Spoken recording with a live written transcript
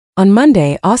On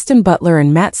Monday, Austin Butler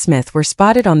and Matt Smith were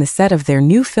spotted on the set of their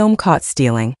new film Caught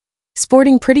Stealing,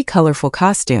 sporting pretty colorful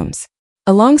costumes.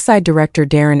 Alongside director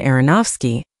Darren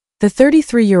Aronofsky, the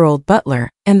 33-year-old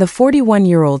Butler and the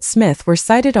 41-year-old Smith were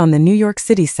sighted on the New York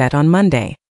City set on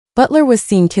Monday. Butler was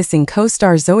seen kissing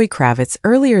co-star Zoe Kravitz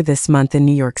earlier this month in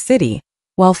New York City,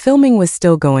 while filming was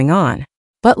still going on.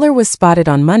 Butler was spotted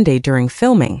on Monday during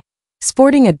filming,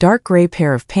 sporting a dark gray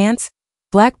pair of pants,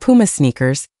 black Puma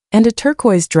sneakers, and a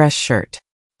turquoise dress shirt.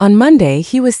 On Monday,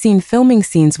 he was seen filming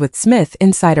scenes with Smith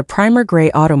inside a primer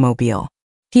gray automobile.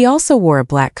 He also wore a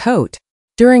black coat.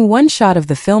 During one shot of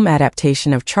the film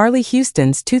adaptation of Charlie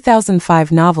Huston's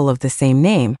 2005 novel of the same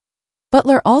name,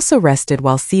 Butler also rested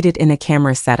while seated in a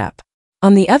camera setup.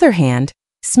 On the other hand,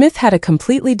 Smith had a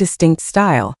completely distinct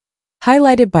style,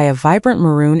 highlighted by a vibrant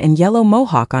maroon and yellow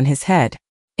mohawk on his head.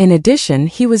 In addition,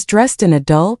 he was dressed in a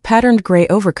dull, patterned gray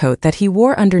overcoat that he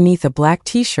wore underneath a black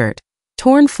t-shirt,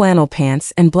 torn flannel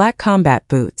pants, and black combat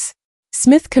boots.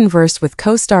 Smith conversed with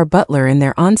co-star Butler in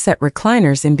their on-set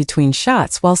recliners in between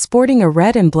shots while sporting a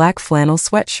red and black flannel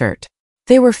sweatshirt.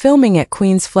 They were filming at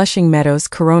Queens Flushing Meadows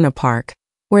Corona Park,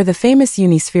 where the famous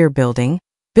Unisphere building,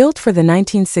 built for the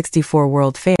 1964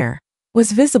 World Fair,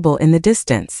 was visible in the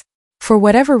distance. For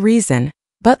whatever reason,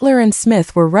 Butler and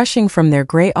Smith were rushing from their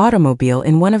gray automobile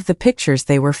in one of the pictures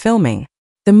they were filming.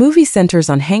 The movie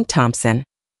centers on Hank Thompson,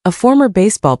 a former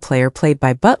baseball player played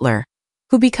by Butler,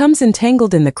 who becomes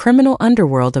entangled in the criminal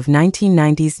underworld of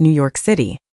 1990s New York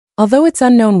City. Although it's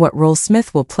unknown what role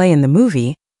Smith will play in the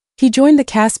movie, he joined the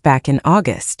cast back in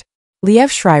August.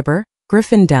 Liev Schreiber,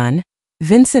 Griffin Dunne,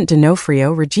 Vincent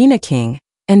D'Onofrio, Regina King,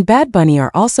 and Bad Bunny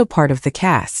are also part of the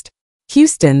cast.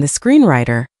 Huston, the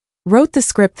screenwriter, wrote the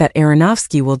script that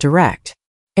Aronofsky will direct.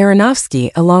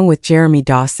 Aronofsky, along with Jeremy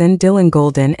Dawson, Dylan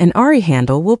Golden, and Ari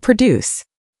Handel, will produce.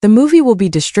 The movie will be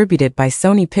distributed by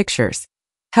Sony Pictures.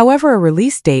 However, a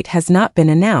release date has not been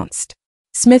announced.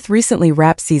 Smith recently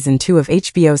wrapped Season 2 of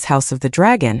HBO's House of the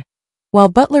Dragon, while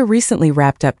Butler recently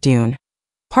wrapped up Dune,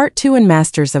 Part 2 and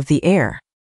Masters of the Air.